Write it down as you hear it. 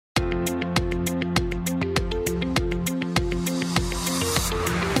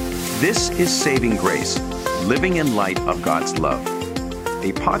This is Saving Grace, Living in Light of God's Love,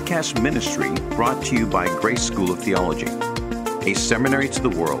 a podcast ministry brought to you by Grace School of Theology, a seminary to the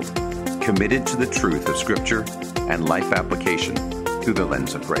world committed to the truth of Scripture and life application through the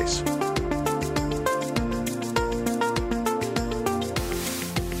lens of grace.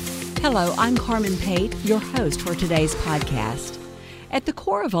 Hello, I'm Carmen Pate, your host for today's podcast. At the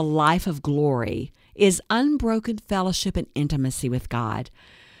core of a life of glory is unbroken fellowship and intimacy with God.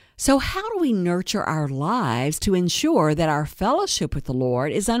 So how do we nurture our lives to ensure that our fellowship with the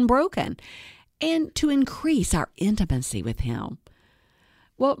Lord is unbroken and to increase our intimacy with Him?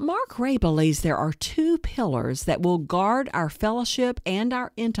 Well, Mark Ray believes there are two pillars that will guard our fellowship and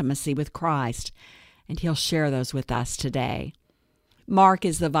our intimacy with Christ, and he'll share those with us today. Mark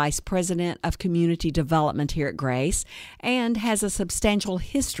is the Vice President of Community Development here at Grace and has a substantial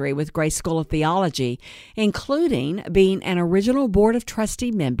history with Grace School of Theology, including being an original Board of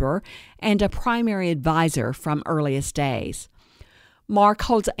Trustee member and a primary advisor from earliest days. Mark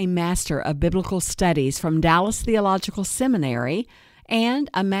holds a Master of Biblical Studies from Dallas Theological Seminary and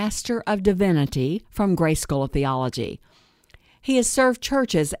a Master of Divinity from Grace School of Theology. He has served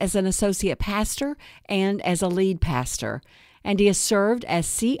churches as an associate pastor and as a lead pastor, and he has served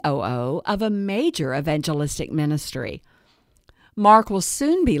as COO of a major evangelistic ministry. Mark will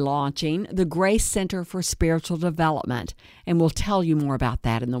soon be launching the Grace Center for Spiritual Development, and we'll tell you more about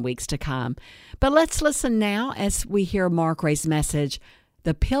that in the weeks to come. But let's listen now as we hear Mark Ray's message,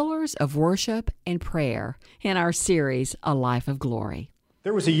 The Pillars of Worship and Prayer, in our series, A Life of Glory.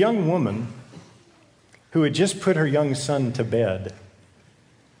 There was a young woman who had just put her young son to bed,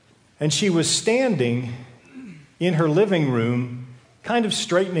 and she was standing in her living room, kind of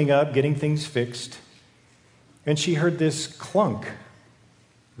straightening up, getting things fixed. And she heard this clunk,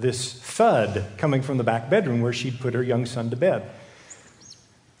 this thud coming from the back bedroom where she'd put her young son to bed.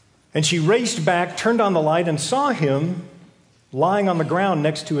 And she raced back, turned on the light, and saw him lying on the ground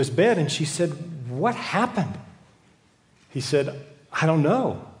next to his bed. And she said, "What happened?" He said, "I don't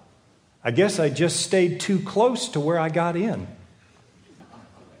know. I guess I just stayed too close to where I got in."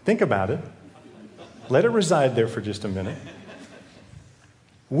 Think about it. Let it reside there for just a minute.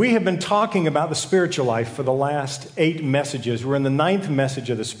 We have been talking about the spiritual life for the last 8 messages. We're in the 9th message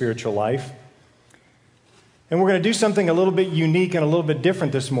of the spiritual life. And we're going to do something a little bit unique and a little bit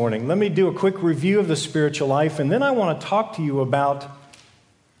different this morning. Let me do a quick review of the spiritual life, and then I want to talk to you about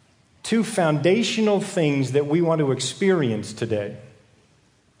 2 foundational things that we want to experience today.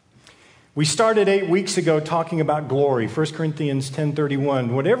 We started 8 weeks ago talking about glory, 1 Corinthians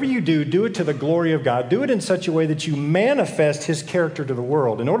 10:31. Whatever you do, do it to the glory of God. Do it in such a way that you manifest His character to the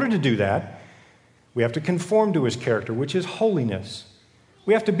world. In order to do that, we have to conform to His character, which is holiness.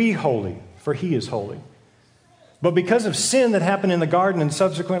 We have to be holy, for He is holy. But because of sin that happened in the garden and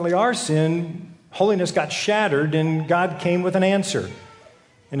subsequently our sin, holiness got shattered and God came with an answer.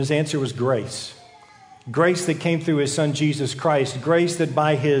 And His answer was grace. Grace that came through His Son, Jesus Christ. Grace that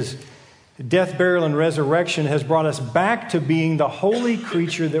by His death, burial, and resurrection has brought us back to being the holy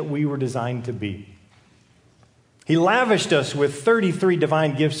creature that we were designed to be. He lavished us with 33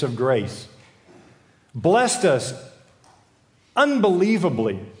 divine gifts of grace, blessed us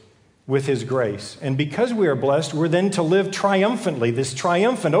unbelievably with His grace. And because we are blessed, we're then to live triumphantly, this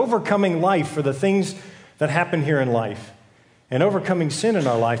triumphant, overcoming life for the things that happen here in life and overcoming sin in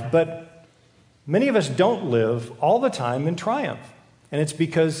our life. But many of us don't live all the time in triumph. And it's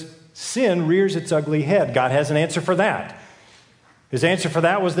because sin rears its ugly head. God has an answer for that. His answer for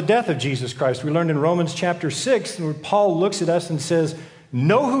that was the death of Jesus Christ. We learned in Romans chapter 6, where Paul looks at us and says,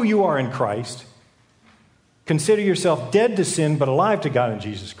 "Know who you are in Christ. Consider yourself dead to sin, but alive to God in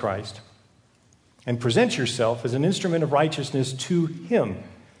Jesus Christ. And present yourself as an instrument of righteousness to Him."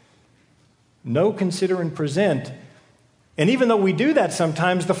 Know, consider, and present. And even though we do that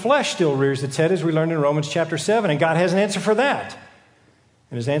sometimes, the flesh still rears its head, as we learned in Romans chapter 7, and God has an answer for that.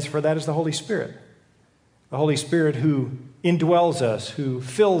 And His answer for that is the Holy Spirit. The Holy Spirit who indwells us, who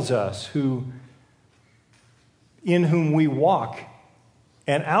fills us, in whom we walk,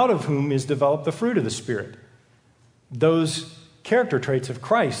 and out of whom is developed the fruit of the Spirit. Those character traits of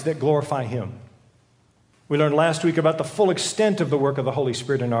Christ that glorify Him. We learned last week about the full extent of the work of the Holy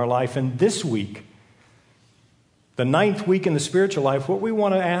Spirit in our life. And this week, the 9th week in the spiritual life, what we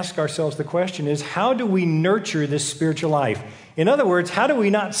want to ask ourselves the question is, how do we nurture this spiritual life? In other words, how do we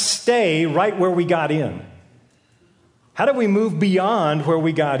not stay right where we got in? How do we move beyond where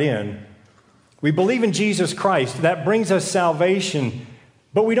we got in? We believe in Jesus Christ. That brings us salvation.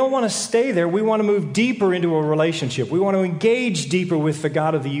 But we don't want to stay there. We want to move deeper into a relationship. We want to engage deeper with the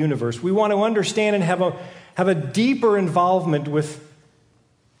God of the universe. We want to understand and have a deeper involvement with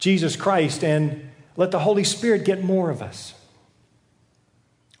Jesus Christ and let the Holy Spirit get more of us.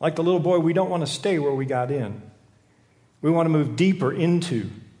 Like the little boy, we don't want to stay where we got in. We want to move deeper into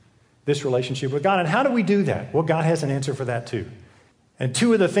this relationship with God. And how do we do that? Well, God has an answer for that too. And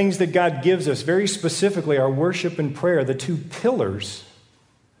two of the things that God gives us very specifically are worship and prayer, the two pillars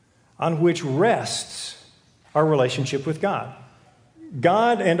on which rests our relationship with God.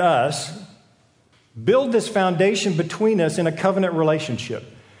 God and us build this foundation between us in a covenant relationship.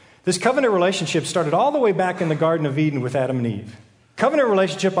 This covenant relationship started all the way back in the Garden of Eden with Adam and Eve. Covenant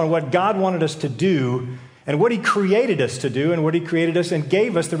relationship on what God wanted us to do and what He created us to do and what He created us and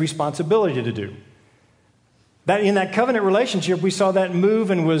gave us the responsibility to do. That in that covenant relationship, we saw that move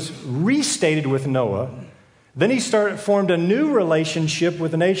and was restated with Noah. Then He formed a new relationship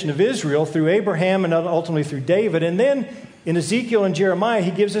with the nation of Israel through Abraham and ultimately through David. And then in Ezekiel and Jeremiah, He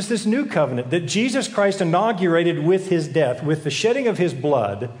gives us this new covenant that Jesus Christ inaugurated with His death, with the shedding of His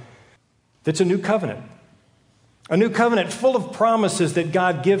blood. That's a new covenant. A new covenant full of promises that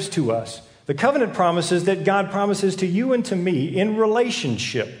God gives to us. The covenant promises that God promises to you and to me in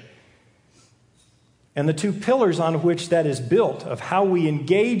relationship. And the two pillars on which that is built of how we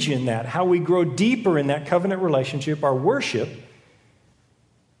engage in that, how we grow deeper in that covenant relationship are worship,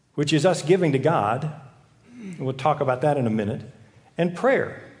 which is us giving to God, and we'll talk about that in a minute, and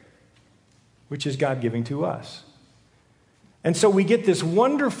prayer, which is God giving to us. And so we get this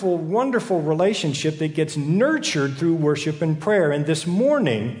wonderful, wonderful relationship that gets nurtured through worship and prayer. And this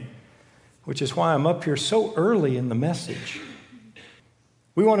morning, which is why I'm up here so early in the message,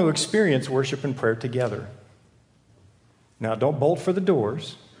 we want to experience worship and prayer together. Now, don't bolt for the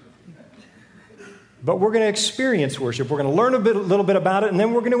doors, but we're going to experience worship. We're going to learn a little bit about it, and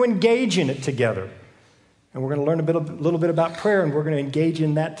then we're going to engage in it together. And we're going to learn a little bit about prayer, and we're going to engage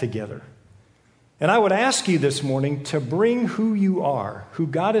in that together. And I would ask you this morning to bring who you are, who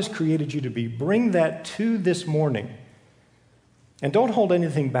God has created you to be. Bring that to this morning. And don't hold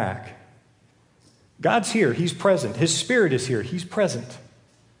anything back. God's here. He's present. His Spirit is here. He's present.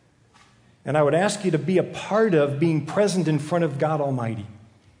 And I would ask you to be a part of being present in front of God Almighty.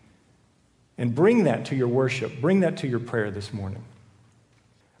 And bring that to your worship. Bring that to your prayer this morning.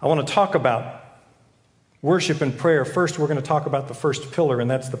 I want to talk about worship and prayer. First, we're going to talk about the first pillar,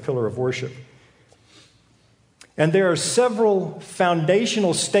 and that's the pillar of worship. And there are several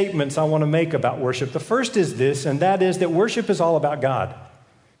foundational statements I want to make about worship. The first is this, and that is that worship is all about God.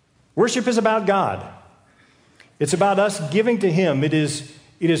 Worship is about God. It's about us giving to Him. It is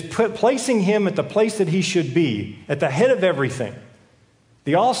placing Him at the place that He should be, at the head of everything.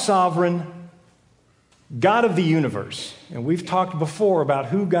 The all-sovereign God of the universe. And we've talked before about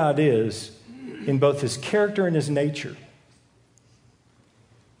who God is in both His character and His nature.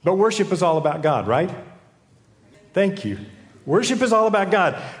 But worship is all about God, right? Thank you. Worship is all about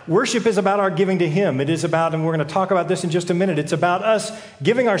God. Worship is about our giving to Him. It is about, and we're going to talk about this in just a minute, it's about us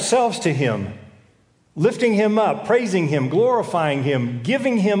giving ourselves to Him, lifting Him up, praising Him, glorifying Him,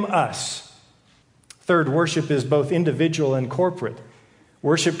 giving Him us. Third, worship is both individual and corporate.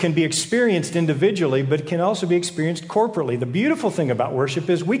 Worship can be experienced individually, but it can also be experienced corporately. The beautiful thing about worship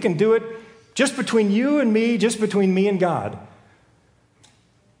is we can do it just between you and me, just between me and God.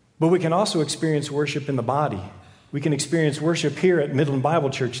 But we can also experience worship in the body. We can experience worship here at Midland Bible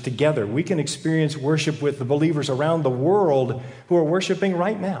Church together. We can experience worship with the believers around the world who are worshiping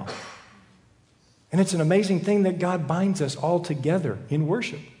right now. And it's an amazing thing that God binds us all together in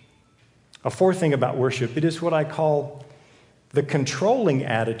worship. A fourth thing about worship, it is what I call the controlling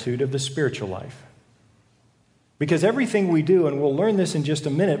attitude of the spiritual life. Because everything we do, and we'll learn this in just a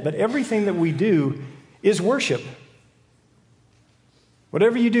minute, but everything that we do is worship.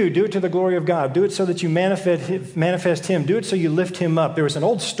 Whatever you do it to the glory of God. Do it so that you manifest Him. Do it so you lift Him up. There was an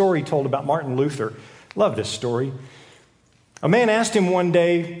old story told about Martin Luther. Love this story. A man asked him one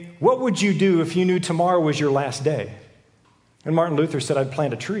day, "What would you do if you knew tomorrow was your last day?" And Martin Luther said, "I'd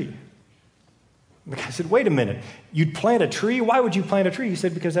plant a tree." The guy said, "Wait a minute. You'd plant a tree? Why would you plant a tree?" He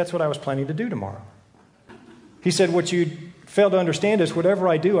said, "Because that's what I was planning to do tomorrow." He said, "What you fail to understand is whatever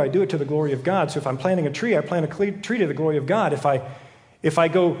I do it to the glory of God. So if I'm planting a tree, I plant a tree to the glory of God. If I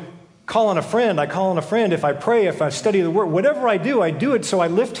go call on a friend, I call on a friend. If I pray, if I study the Word, whatever I do it so I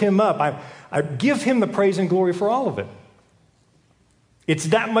lift Him up. I give Him the praise and glory for all of it. It's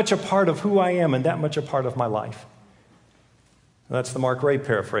that much a part of who I am and that much a part of my life." That's the Mark Ray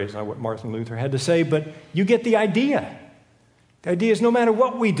paraphrase on what Martin Luther had to say, but you get the idea. The idea is no matter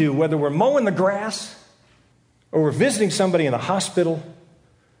what we do, whether we're mowing the grass, or we're visiting somebody in the hospital,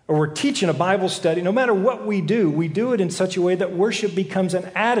 or we're teaching a Bible study, no matter what we do it in such a way that worship becomes an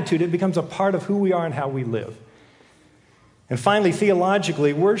attitude. It becomes a part of who we are and how we live. And finally,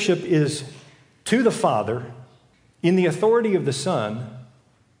 theologically, worship is to the Father in the authority of the Son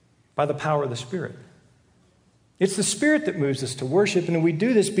by the power of the Spirit. It's the Spirit that moves us to worship, and we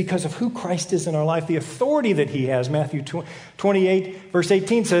do this because of who Christ is in our life, the authority that he has. Matthew 28, verse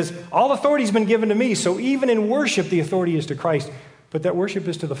 18 says, all authority has been given to me, so even in worship, the authority is to Christ, but that worship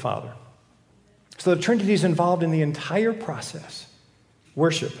is to the Father. So the Trinity is involved in the entire process.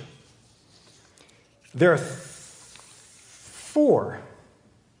 Worship. There are 4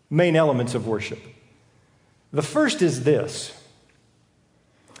 main elements of worship. The first is this.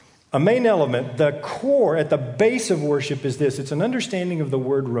 A main element, the core, at the base of worship is this. It's an understanding of the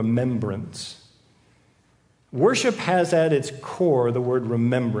word remembrance. Worship has at its core the word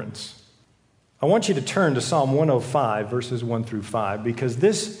remembrance. I want you to turn to Psalm 105, verses 1 through 5, because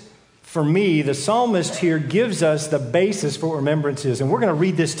this, for me, the psalmist here gives us the basis for what remembrance is. And we're going to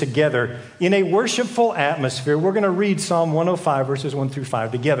read this together in a worshipful atmosphere. We're going to read Psalm 105, verses 1 through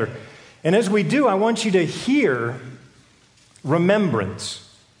 5 together. And as we do, I want you to hear remembrance,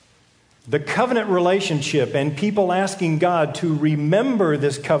 the covenant relationship, and people asking God to remember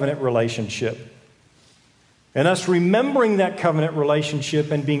this covenant relationship, and us remembering that covenant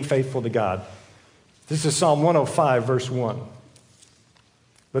relationship and being faithful to God. This is Psalm 105, verse 1.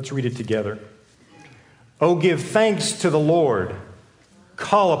 Let's read it together. Oh, give thanks to the Lord.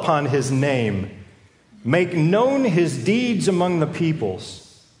 Call upon his name. Make known his deeds among the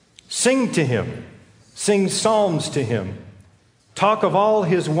peoples. Sing to him. Sing psalms to him. Talk of all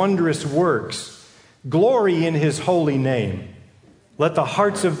his wondrous works. Glory in his holy name. Let the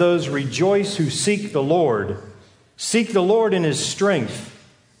hearts of those rejoice who seek the Lord. Seek the Lord in his strength.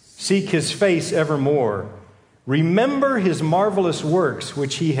 Seek his face evermore. Remember his marvelous works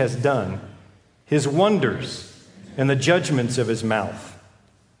which he has done, his wonders and the judgments of his mouth.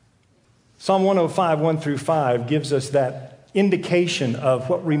 Psalm 105, 1 through 5 gives us that indication of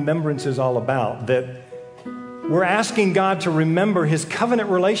what remembrance is all about, that we're asking God to remember his covenant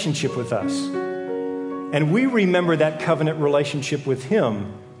relationship with us. And we remember that covenant relationship with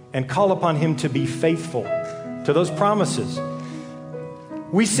him and call upon him to be faithful to those promises.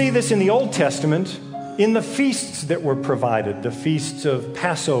 We see this in the Old Testament in the feasts that were provided, the feasts of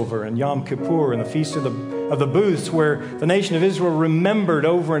Passover and Yom Kippur and the feast of the booths, where the nation of Israel remembered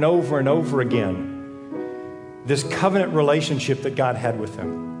over and over and over again this covenant relationship that God had with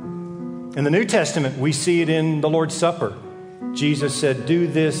them. In the New Testament, we see it in the Lord's Supper. Jesus said, "Do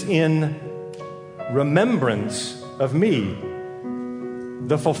this in remembrance of me."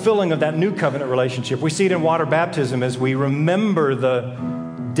 The fulfilling of that new covenant relationship. We see it in water baptism as we remember the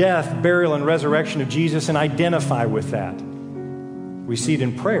death, burial, and resurrection of Jesus and identify with that. We see it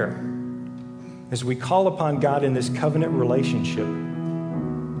in prayer as we call upon God in this covenant relationship.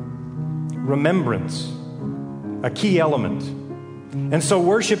 Remembrance, a key element. And so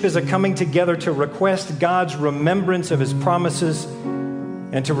worship is a coming together to request God's remembrance of his promises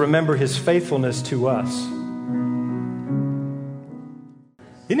and to remember his faithfulness to us.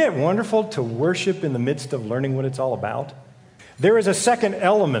 Isn't it wonderful to worship in the midst of learning what it's all about? There is a second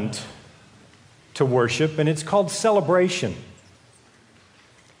element to worship, and it's called celebration.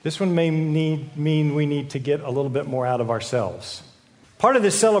 This one may mean we need to get a little bit more out of ourselves. Part of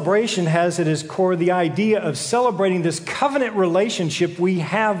this celebration has at its core the idea of celebrating this covenant relationship we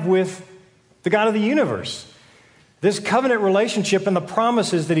have with the God of the universe. This covenant relationship and the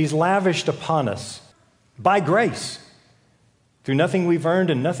promises that he's lavished upon us by grace, through nothing we've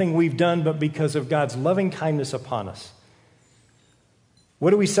earned and nothing we've done, but because of God's loving kindness upon us. What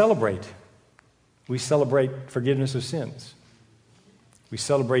do we celebrate? We celebrate forgiveness of sins. We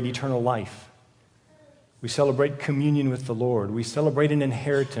celebrate eternal life. We celebrate communion with the Lord. We celebrate an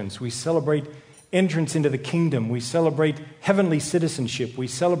inheritance. We celebrate entrance into the kingdom. We celebrate heavenly citizenship. We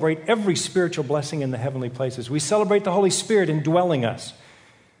celebrate every spiritual blessing in the heavenly places. We celebrate the Holy Spirit indwelling us.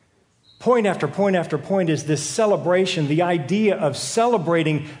 Point after point after point is this celebration, the idea of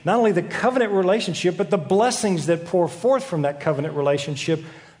celebrating not only the covenant relationship, but the blessings that pour forth from that covenant relationship,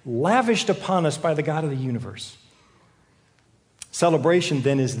 lavished upon us by the God of the universe. Celebration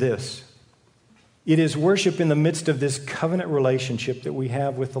then is this. It is worship in the midst of this covenant relationship that we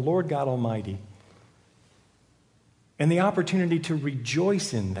have with the Lord God Almighty, and the opportunity to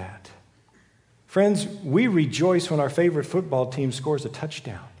rejoice in that. Friends, we rejoice when our favorite football team scores a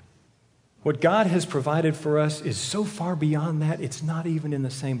touchdown. What God has provided for us is so far beyond that, it's not even in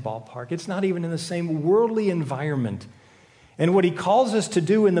the same ballpark. It's not even in the same worldly environment. And what he calls us to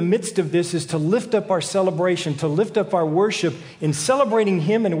do in the midst of this is to lift up our celebration, to lift up our worship in celebrating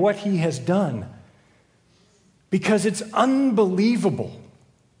him and what he has done. Because it's unbelievable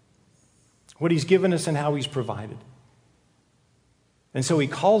what he's given us and how he's provided. And so he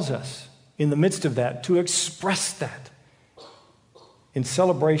calls us in the midst of that to express that in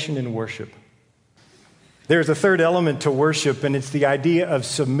celebration and worship. There's a third element to worship, and it's the idea of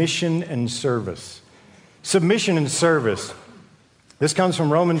submission and service. Submission and service. This comes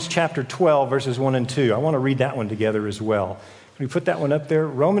from Romans chapter 12, verses 1 and 2. I want to read that one together as well. Can we put that one up there?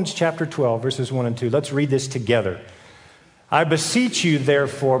 Romans chapter 12, verses 1 and 2. Let's read this together. I beseech you,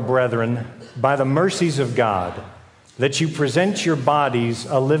 therefore, brethren, by the mercies of God, that you present your bodies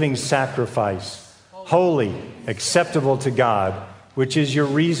a living sacrifice, holy, acceptable to God, which is your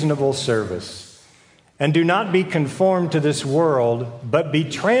reasonable service. And do not be conformed to this world, but be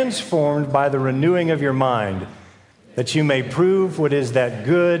transformed by the renewing of your mind, that you may prove what is that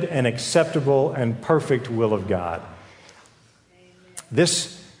good and acceptable and perfect will of God.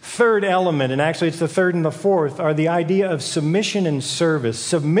 This third element, and actually it's the third and the fourth, are the idea of submission and service.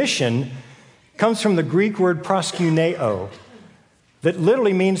 Submission comes from the Greek word proskuneo, that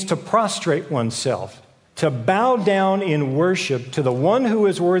literally means to prostrate oneself, to bow down in worship to the one who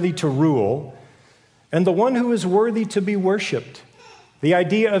is worthy to rule and the one who is worthy to be worshiped. The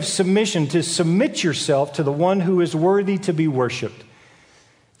idea of submission, to submit yourself to the one who is worthy to be worshiped.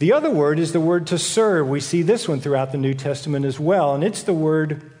 The other word is the word to serve. We see this one throughout the New Testament as well, and it's the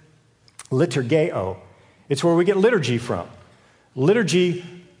word liturgeo. It's where we get liturgy from. Liturgy,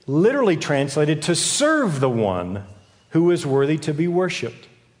 literally translated, to serve the one who is worthy to be worshiped.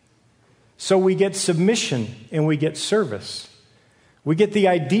 So we get submission and we get service. We get the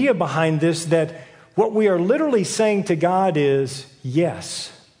idea behind this that what we are literally saying to God is,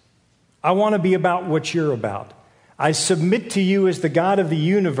 yes, I want to be about what you're about. I submit to you as the God of the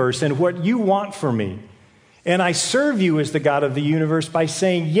universe and what you want for me. And I serve you as the God of the universe by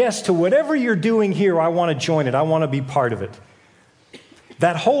saying yes to whatever you're doing here. I want to join it. I want to be part of it.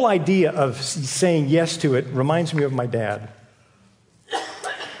 That whole idea of saying yes to it reminds me of my dad.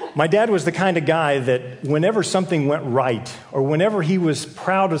 My dad was the kind of guy that whenever something went right or whenever he was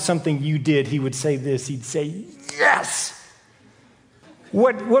proud of something you did, he would say this. He'd say, yes.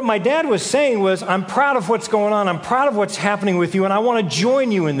 What my dad was saying was, I'm proud of what's going on. I'm proud of what's happening with you, and I want to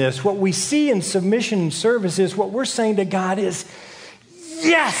join you in this. What we see in submission and service is what we're saying to God is,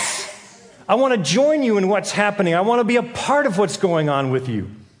 yes, I want to join you in what's happening. I want to be a part of what's going on with you.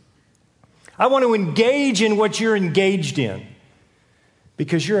 I want to engage in what you're engaged in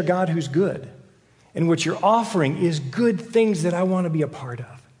because you're a God who's good, and what you're offering is good things that I want to be a part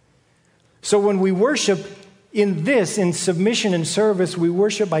of. So when we worship in submission and service, we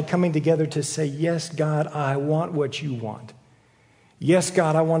worship by coming together to say, yes, God, I want what you want. Yes,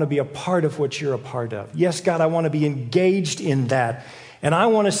 God, I want to be a part of what you're a part of. Yes, God, I want to be engaged in that. And I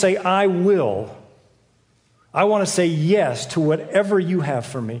want to say, I will. I want to say yes to whatever you have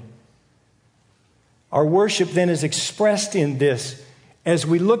for me. Our worship then is expressed in this as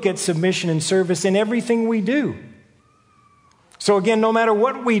we look at submission and service in everything we do. So again, no matter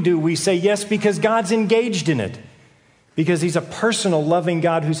what we do, we say yes because God's engaged in it. Because he's a personal, loving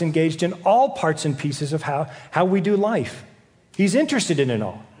God who's engaged in all parts and pieces of how we do life. He's interested in it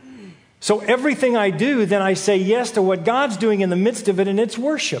all. So everything I do, then I say yes to what God's doing in the midst of it, and it's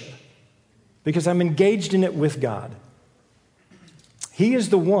worship. Because I'm engaged in it with God. He is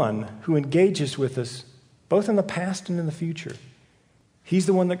the one who engages with us both in the past and in the future. He's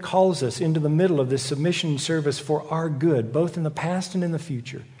the one that calls us into the middle of this submission and service for our good, both in the past and in the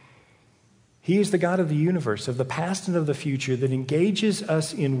future. He is the God of the universe, of the past and of the future, that engages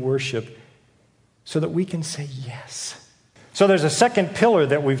us in worship so that we can say yes. So there's a second pillar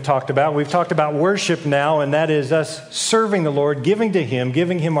that we've talked about. We've talked about worship now, and that is us serving the Lord, giving to him,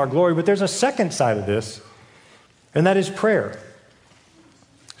 giving him our glory. But there's a second side of this, and that is prayer.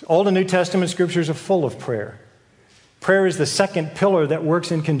 Old and New Testament scriptures are full of prayer. Prayer is the second pillar that works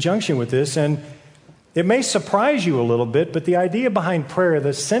in conjunction with this, and it may surprise you a little bit, but the idea behind prayer,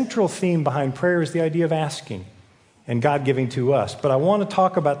 the central theme behind prayer is the idea of asking and God giving to us. But I want to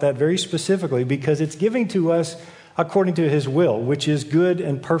talk about that very specifically because it's giving to us according to his will, which is good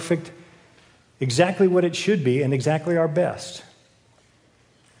and perfect, exactly what it should be and exactly our best.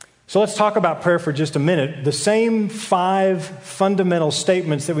 So let's talk about prayer for just a minute. The same 5 fundamental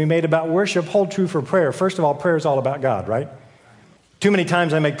statements that we made about worship hold true for prayer. First of all, prayer is all about God, right? Too many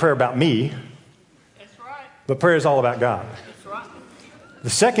times I make prayer about me. That's right. But prayer is all about God. That's right. The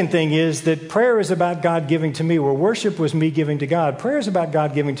second thing is that prayer is about God giving to me, where worship was me giving to God. Prayer is about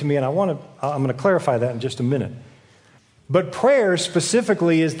God giving to me, and I'm going to clarify that in just a minute. But prayer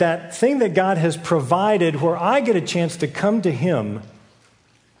specifically is that thing that God has provided where I get a chance to come to him,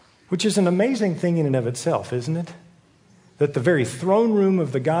 which is an amazing thing in and of itself, isn't it? That the very throne room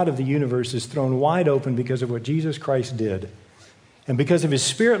of the God of the universe is thrown wide open because of what Jesus Christ did. And because of his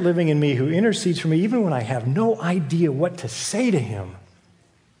Spirit living in me who intercedes for me, even when I have no idea what to say to him,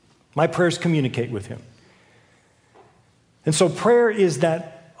 my prayers communicate with him. And so prayer is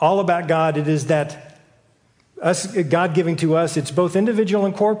that all about God. It is that God giving to us. It's both individual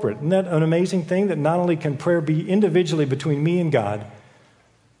and corporate. Isn't that an amazing thing? That not only can prayer be individually between me and God,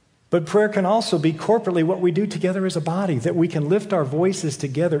 but prayer can also be corporately what we do together as a body, that we can lift our voices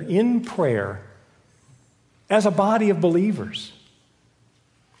together in prayer as a body of believers.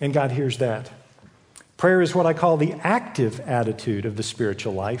 And God hears that. Prayer is what I call the active attitude of the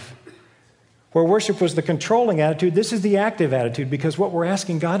spiritual life. Where worship was the controlling attitude, this is the active attitude, because what we're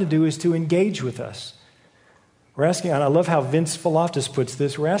asking God to do is to engage with us. We're asking, and I love how Vince Philoftis puts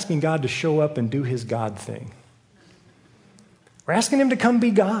this, we're asking God to show up and do his God thing. We're asking him to come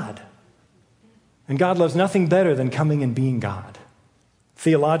be God. And God loves nothing better than coming and being God.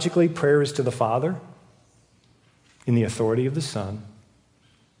 Theologically, prayer is to the Father in the authority of the Son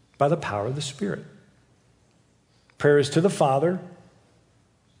by the power of the Spirit. Prayer is to the Father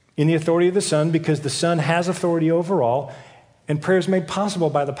in the authority of the Son because the Son has authority over all, and prayer is made possible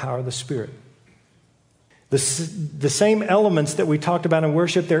by the power of the Spirit. The same elements that we talked about in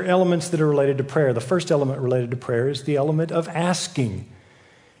worship, they're elements that are related to prayer. The first element related to prayer is the element of asking.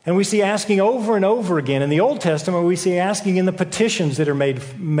 And we see asking over and over again. In the Old Testament, we see asking in the petitions that are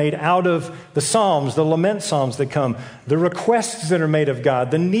made out of the Psalms, the lament Psalms that come, the requests that are made of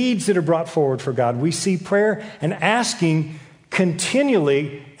God, the needs that are brought forward for God. We see prayer and asking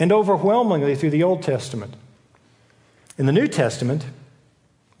continually and overwhelmingly through the Old Testament. In the New Testament,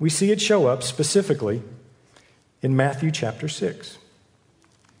 we see it show up specifically in Matthew chapter 6.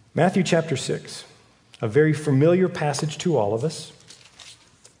 Matthew chapter 6, a very familiar passage to all of us.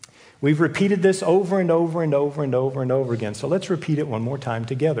 We've repeated this over and over and over and over and over again. So let's repeat it one more time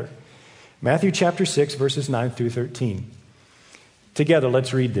together. Matthew chapter 6, verses 9 through 13. Together,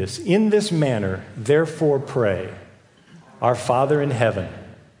 let's read this. In this manner, therefore pray, Our Father in heaven,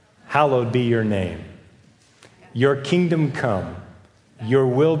 hallowed be your name. Your kingdom come, your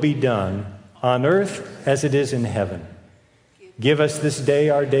will be done, on earth as it is in heaven. Give us this day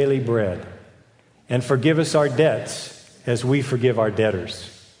our daily bread, and forgive us our debts as we forgive our debtors.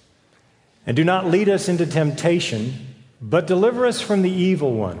 And do not lead us into temptation, but deliver us from the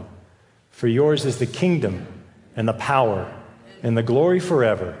evil one. For yours is the kingdom and the power and the glory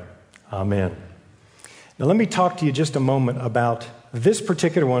forever. Amen. Now let me talk to you just a moment about this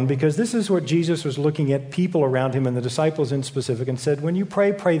particular one, because this is what Jesus was looking at people around him and the disciples in specific and said, when you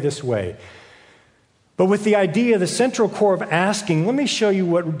pray, pray this way. But with the idea, the central core of asking, let me show you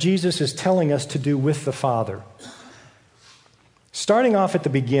what Jesus is telling us to do with the Father. Starting off at the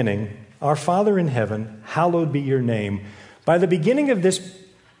beginning, Our Father in heaven, hallowed be your name. By the beginning of this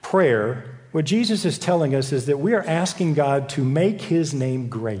prayer, what Jesus is telling us is that we are asking God to make his name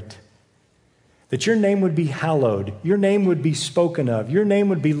great. That your name would be hallowed, your name would be spoken of, your name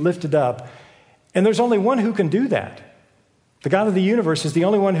would be lifted up. And there's only one who can do that. The God of the universe is the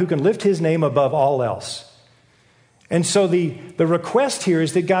only one who can lift his name above all else. And so the request here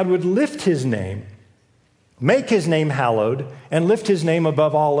is that God would lift his name, make his name hallowed, and lift his name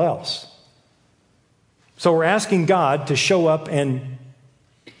above all else. So we're asking God to show up and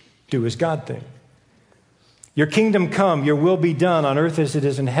do his God thing. Your kingdom come, your will be done on earth as it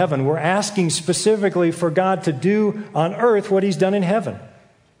is in heaven. We're asking specifically for God to do on earth what he's done in heaven.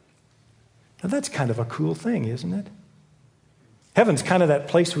 Now that's kind of a cool thing, isn't it? Heaven's kind of that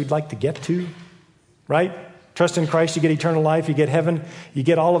place we'd like to get to, right? Trust in Christ, you get eternal life, you get heaven, you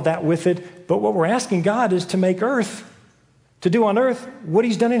get all of that with it. But what we're asking God is to make earth, to do on earth what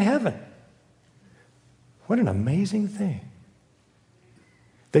he's done in heaven. What an amazing thing.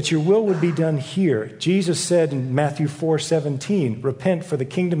 That your will would be done here. Jesus said in Matthew 4:17, repent for the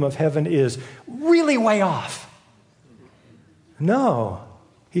kingdom of heaven is really way off. No.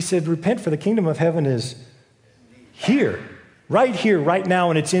 He said, repent for the kingdom of heaven is here, right now,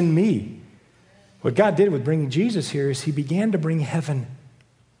 and it's in me. What God did with bringing Jesus here is he began to bring heaven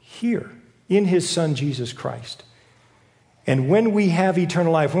here in his Son, Jesus Christ. And when we have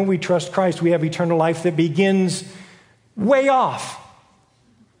eternal life, when we trust Christ, we have eternal life that begins way off.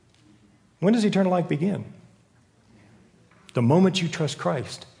 When does eternal life begin? The moment you trust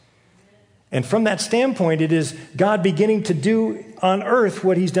Christ. And from that standpoint, it is God beginning to do on earth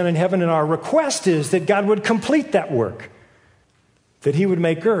what he's done in heaven. And our request is that God would complete that work, that he would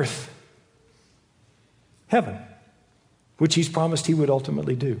make earth heaven, which he's promised he would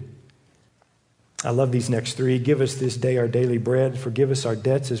ultimately do. I love these next three. Give us this day our daily bread. Forgive us our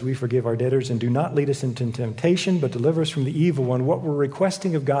debts as we forgive our debtors. And do not lead us into temptation, but deliver us from the evil one. What we're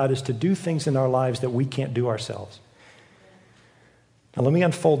requesting of God is to do things in our lives that we can't do ourselves. Now let me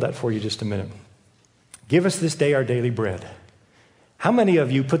unfold that for you just a minute. Give us this day our daily bread. How many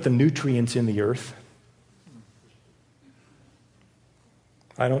of you put the nutrients in the earth?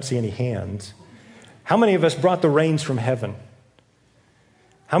 I don't see any hands. How many of us brought the rains from heaven?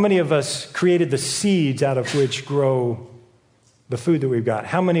 How many of us created the seeds out of which grow the food that we've got?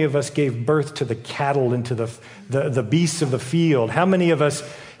 How many of us gave birth to the cattle and to the beasts of the field? How many of us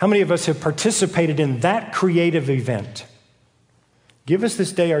have participated in that creative event? Give us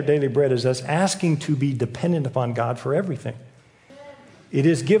this day our daily bread is us asking to be dependent upon God for everything. It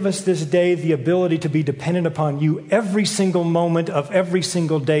is give us this day the ability to be dependent upon you every single moment of every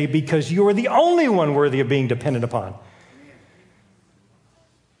single day because you are the only one worthy of being dependent upon.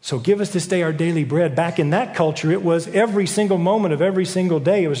 So give us this day our daily bread. Back in that culture, it was every single moment of every single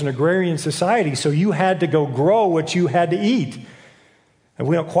day. It was an agrarian society, so you had to go grow what you had to eat. And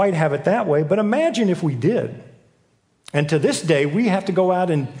we don't quite have it that way, but imagine if we did. And to this day, we have to go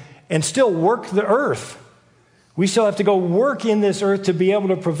out and still work the earth. We still have to go work in this earth to be able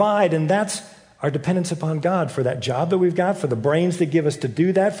to provide, and that's our dependence upon God for that job that we've got, for the brains that give us to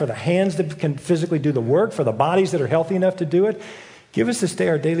do that, for the hands that can physically do the work, for the bodies that are healthy enough to do it. Give us this day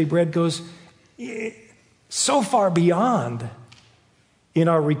our daily bread goes so far beyond in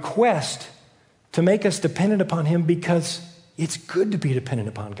our request to make us dependent upon Him because it's good to be dependent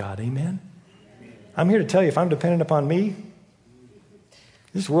upon God. Amen? I'm here to tell you, if I'm dependent upon me,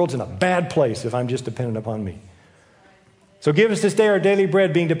 this world's in a bad place if I'm just dependent upon me. So give us this day our daily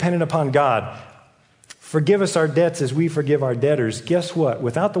bread, being dependent upon God. Forgive us our debts as we forgive our debtors. Guess what?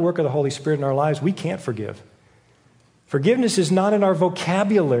 Without the work of the Holy Spirit in our lives, we can't forgive. Forgiveness is not in our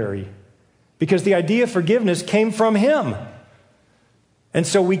vocabulary because the idea of forgiveness came from Him. And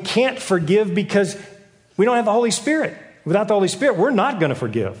so we can't forgive because we don't have the Holy Spirit. Without the Holy Spirit, we're not going to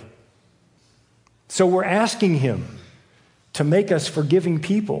forgive. So we're asking Him to make us forgiving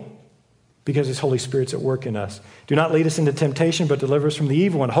people because His Holy Spirit's at work in us. Do not lead us into temptation, but deliver us from the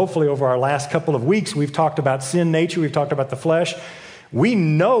evil one. Hopefully over our last couple of weeks, we've talked about sin nature, we've talked about the flesh. We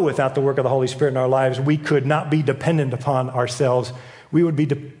know without the work of the Holy Spirit in our lives, we could not be dependent upon ourselves. We would be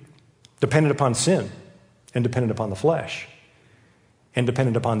dependent upon sin and dependent upon the flesh and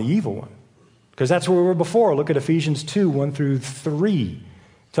dependent upon the evil one. Because that's where we were before. Look at Ephesians 2, 1 through 3.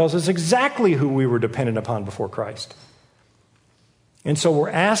 It tells us exactly who we were dependent upon before Christ. And so we're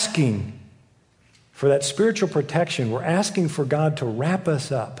asking for that spiritual protection. We're asking for God to wrap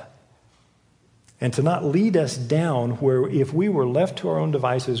us up and to not lead us down where if we were left to our own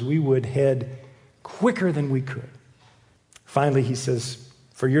devices, we would head quicker than we could. Finally, he says,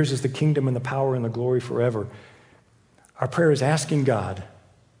 for yours is the kingdom and the power and the glory forever. Our prayer is asking God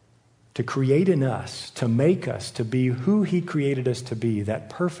to create in us, to make us to be who He created us to be, that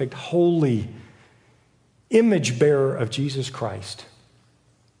perfect, holy image bearer of Jesus Christ.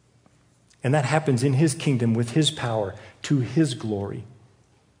 And that happens in His kingdom with His power to His glory.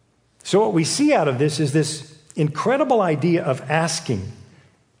 So what we see out of this is this incredible idea of asking.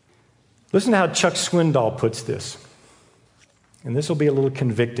 Listen to how Chuck Swindoll puts this. And this will be a little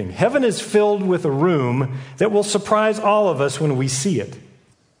convicting. Heaven is filled with a room that will surprise all of us when we see it.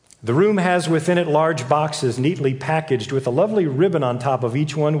 The room has within it large boxes neatly packaged with a lovely ribbon on top of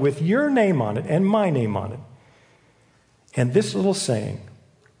each one with your name on it and my name on it. And this little saying,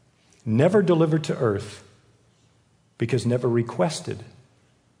 never delivered to earth because never requested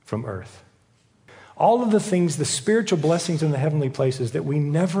from earth. All of the things, the spiritual blessings in the heavenly places that we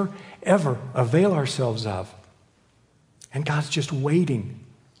never, ever avail ourselves of. And God's just waiting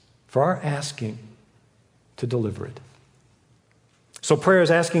for our asking to deliver it. So prayer is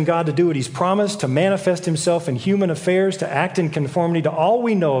asking God to do what He's promised, to manifest Himself in human affairs, to act in conformity to all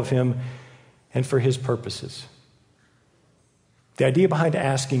we know of Him and for His purposes. The idea behind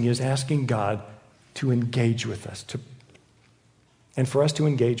asking is asking God to engage with us, and for us to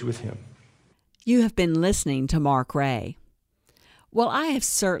engage with Him. You have been listening to Mark Ray. Well, I have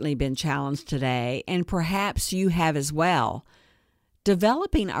certainly been challenged today, and perhaps you have as well.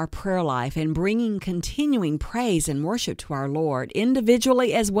 Developing our prayer life and bringing continuing praise and worship to our Lord,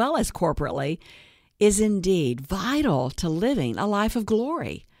 individually as well as corporately, is indeed vital to living a life of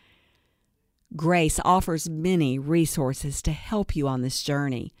glory. Grace offers many resources to help you on this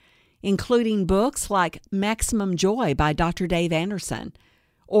journey, including books like Maximum Joy by Dr. Dave Anderson,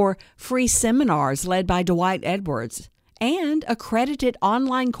 or free seminars led by Dwight Edwards, and accredited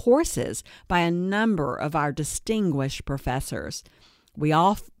online courses by a number of our distinguished professors. We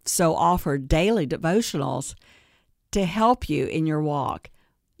also offer daily devotionals to help you in your walk.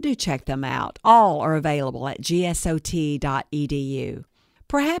 Do check them out. All are available at gsot.edu.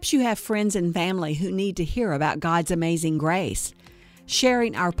 Perhaps you have friends and family who need to hear about God's amazing grace.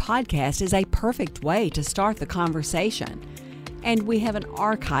 Sharing our podcast is a perfect way to start the conversation, and we have an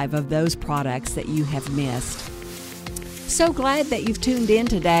archive of those products that you have missed. So glad that you've tuned in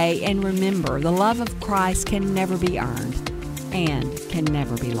today, and remember, the love of Christ can never be earned and can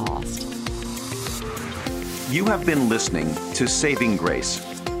never be lost. You have been listening to Saving Grace,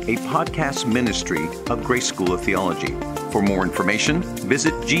 a podcast ministry of Grace School of Theology. For more information,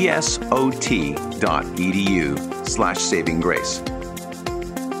 visit gsot.edu/savinggrace.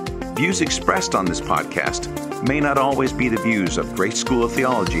 Views expressed on this podcast may not always be the views of Grace School of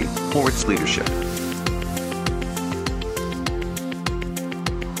Theology or its leadership.